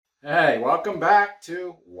Hey, welcome back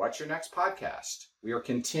to What's Your Next Podcast. We are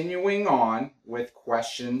continuing on with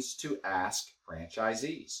questions to ask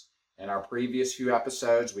franchisees. In our previous few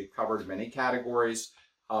episodes, we've covered many categories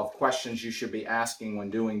of questions you should be asking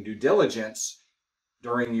when doing due diligence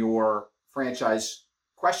during your franchise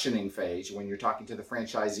questioning phase when you're talking to the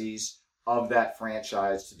franchisees of that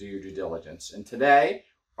franchise to do your due diligence. And today,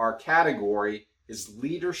 our category is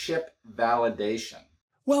leadership validation.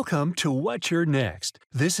 Welcome to What's Your Next.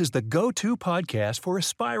 This is the go-to podcast for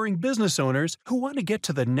aspiring business owners who want to get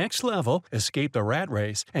to the next level, escape the rat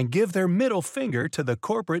race, and give their middle finger to the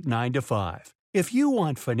corporate 9-to-5. If you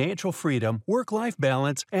want financial freedom, work-life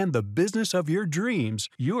balance, and the business of your dreams,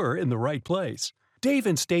 you're in the right place. Dave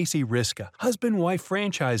and Stacy Riska, husband-wife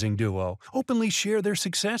franchising duo, openly share their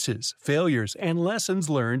successes, failures, and lessons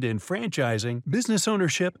learned in franchising, business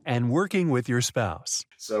ownership, and working with your spouse.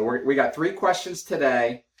 So we got 3 questions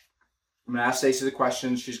today. I'm going to ask Stacy the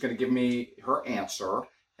question. She's going to give me her answer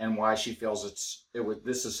and why she feels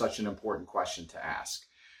this is such an important question to ask.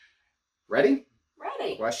 Ready?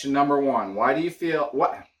 Ready. Question number 1.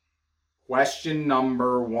 Question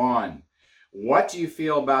number 1. What do you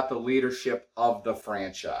feel about the leadership of the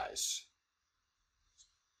franchise?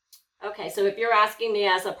 Okay, so if you're asking me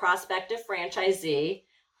as a prospective franchisee,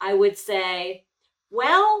 I would say,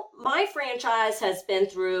 well, my franchise has been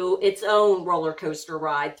through its own roller coaster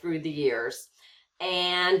ride through the years.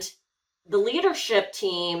 And the leadership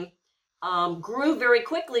team grew very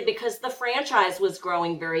quickly because the franchise was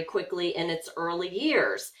growing very quickly in its early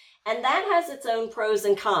years. And that has its own pros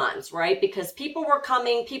and cons, right? Because people were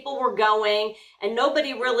coming, people were going, and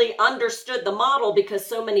nobody really understood the model because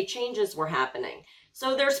so many changes were happening.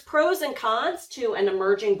 So there's pros and cons to an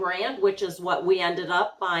emerging brand, which is what we ended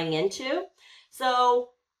up buying into. So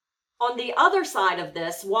on the other side of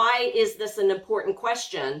this, why is this an important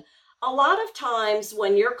question? A lot of times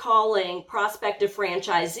when you're calling prospective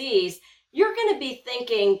franchisees, you're going to be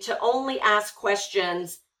thinking to only ask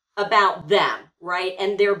questions about them, right?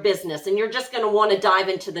 And their business. And you're just going to want to dive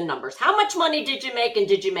into the numbers. How much money did you make and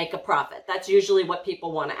did you make a profit? That's usually what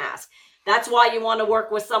people want to ask. That's why you want to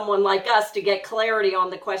work with someone like us to get clarity on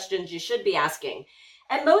the questions you should be asking.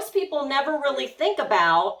 And most people never really think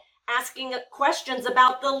about asking questions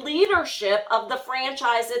about the leadership of the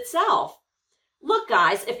franchise itself. Look,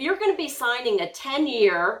 guys, if you're going to be signing a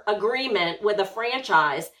 10-year agreement with a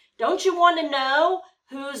franchise, don't you want to know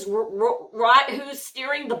who's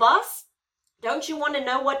steering the bus? Don't you want to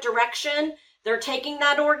know what direction they're taking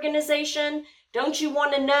that organization? Don't you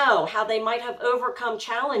want to know how they might have overcome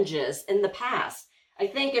challenges in the past? I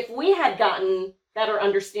think if we had gotten better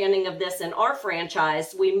understanding of this in our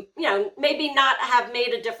franchise, we, maybe not have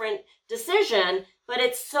made a different decision, but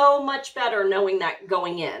it's so much better knowing that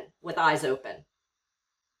going in with eyes open.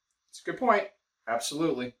 It's a good point.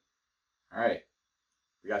 Absolutely. All right.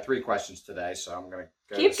 We got 3 questions today, so I'm going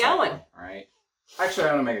to keep going. All right. Actually,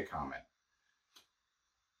 I want to make a comment.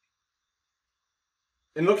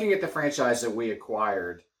 In looking at the franchise that we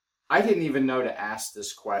acquired, I didn't even know to ask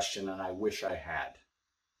this question, and I wish I had,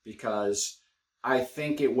 because I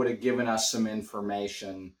think it would have given us some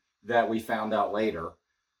information that we found out later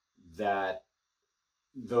that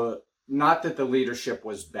not that the leadership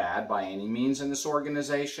was bad by any means in this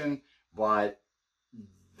organization, but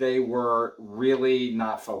they were really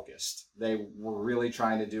not focused. They were really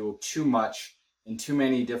trying to do too much and too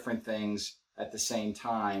many different things at the same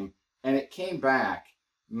time. And it came back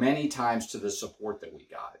many times to the support that we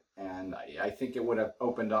got. And I think it would have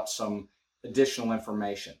opened up some additional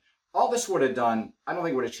information. All this would have done, I don't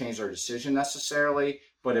think it would have changed our decision necessarily,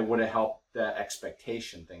 but it would have helped the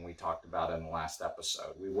expectation thing we talked about in the last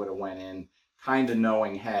episode. We would have went in kind of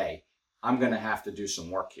knowing, hey, I'm going to have to do some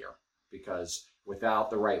work here, because without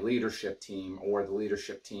the right leadership team, or the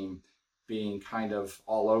leadership team being kind of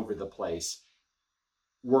all over the place,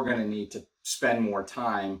 we're going to need to spend more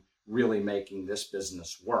time really making this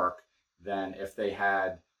business work than if they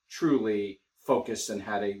had truly focused and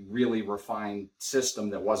had a really refined system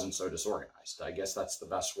that wasn't so disorganized. I guess that's the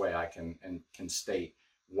best way I can state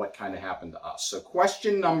what kind of happened to us. So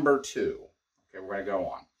question number 2. Okay, we're going to go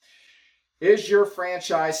on. Is your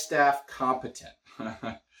franchise staff competent?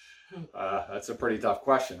 That's a pretty tough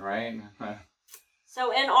question, right?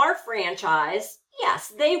 So in our franchise,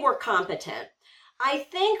 yes, they were competent. I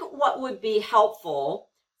think what would be helpful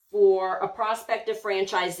for a prospective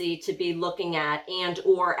franchisee to be looking at, and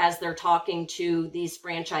or as they're talking to these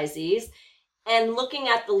franchisees and looking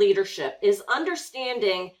at the leadership, is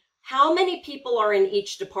understanding how many people are in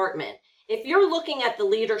each department. If you're looking at the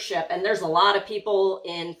leadership and there's a lot of people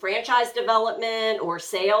in franchise development or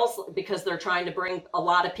sales because they're trying to bring a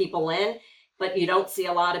lot of people in, but you don't see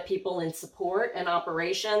a lot of people in support and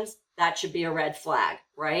operations, that should be a red flag,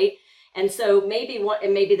 right? And so maybe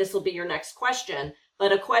this will be your next question,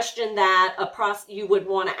 but a question that you would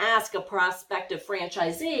want to ask a prospective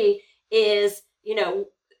franchisee is,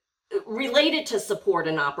 related to support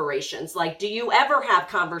and operations. Like, do you ever have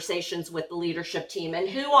conversations with the leadership team, and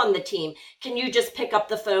who on the team can you just pick up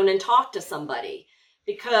the phone and talk to somebody?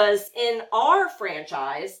 Because in our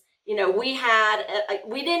franchise,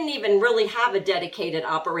 we didn't even really have a dedicated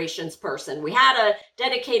operations person. We had a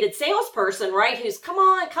dedicated salesperson, right? Who's come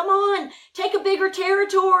on, take a bigger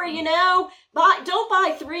territory, don't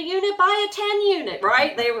buy 3 unit, buy a 10 unit,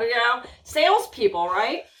 right? They were, salespeople,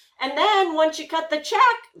 right? And then once you cut the check,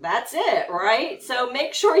 that's it, right? So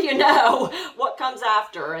make sure you know what comes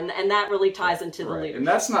after, and that really ties into the leadership. And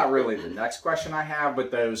that's not really the next question I have,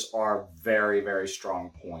 but those are very, very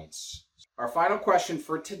strong points. Our final question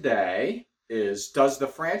for today is, does the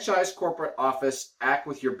franchise corporate office act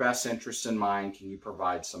with your best interests in mind? Can you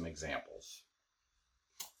provide some examples?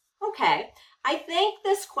 Okay. I think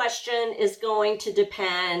this question is going to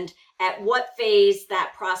depend at what phase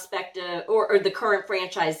that prospective or the current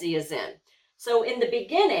franchisee is in. So in the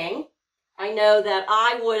beginning, I know that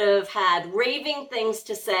I would have had raving things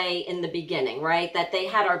to say in the beginning, right? That they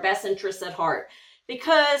had our best interests at heart.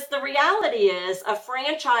 Because the reality is a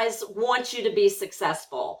franchise wants you to be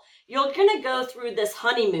successful. You're going to go through this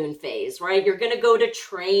honeymoon phase, right? You're going to go to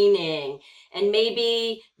training, and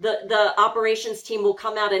maybe the operations team will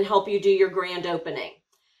come out and help you do your grand opening.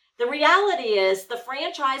 The reality is the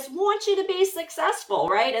franchise wants you to be successful,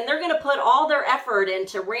 right? And they're going to put all their effort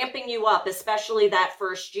into ramping you up, especially that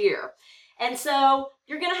first year. And so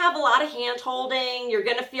you're going to have a lot of hand holding. You're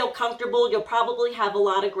going to feel comfortable. You'll probably have a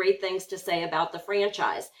lot of great things to say about the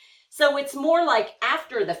franchise. So it's more like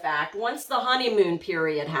after the fact, once the honeymoon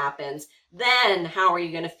period happens, then how are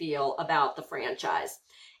you going to feel about the franchise?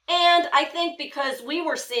 And I think because we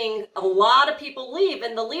were seeing a lot of people leave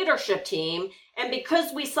in the leadership team, and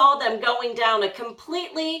because we saw them going down a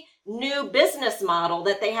completely new business model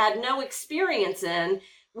that they had no experience in,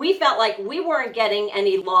 we felt like we weren't getting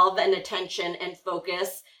any love and attention and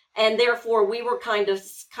focus, and therefore we were kind of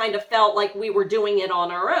felt like we were doing it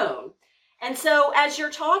on our own. And so as you're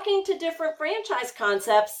talking to different franchise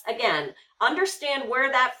concepts, again, understand where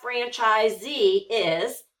that franchisee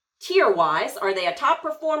is tier-wise. Are they a top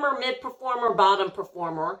performer, mid-performer, bottom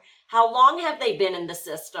performer? How long have they been in the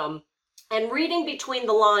system? And reading between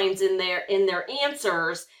the lines in their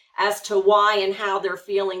answers as to why and how they're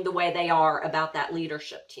feeling the way they are about that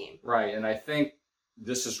leadership team. Right, and I think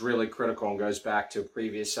this is really critical and goes back to a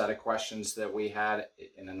previous set of questions that we had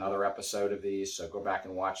in another episode of these, so go back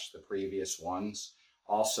and watch the previous ones.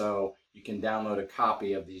 Also, you can download a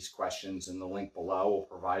copy of these questions, and the link below will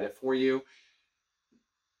provide it for you.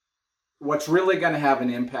 What's really going to have an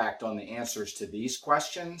impact on the answers to these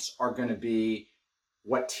questions are going to be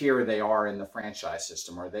what tier they are in the franchise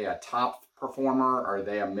system. Are they a top performer? Are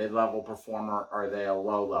they a mid-level performer? Are they a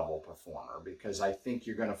low-level performer? Because I think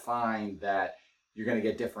you're going to find that you're going to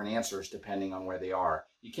get different answers depending on where they are.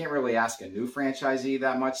 You can't really ask a new franchisee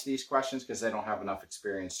that much these questions because they don't have enough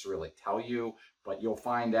experience to really tell you, but you'll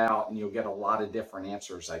find out and you'll get a lot of different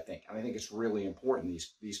answers, I think. And I think it's really important.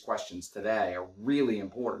 These questions today are really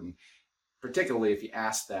important, particularly if you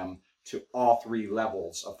ask them to all 3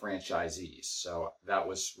 levels of franchisees. So that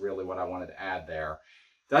was really what I wanted to add there.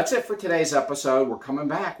 That's it for today's episode. We're coming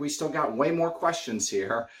back. We still got way more questions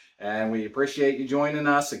here, and we appreciate you joining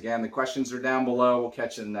us. Again, the questions are down below. We'll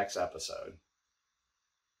catch you in the next episode.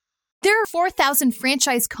 There are 4,000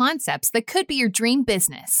 franchise concepts that could be your dream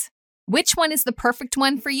business. Which one is the perfect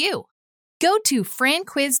one for you? Go to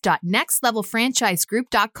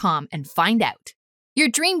franquiz.nextlevelfranchisegroup.com and find out. Your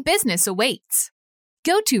dream business awaits.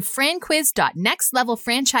 Go to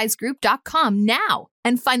franquiz.nextlevelfranchisegroup.com now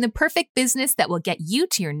and find the perfect business that will get you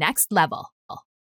to your next level.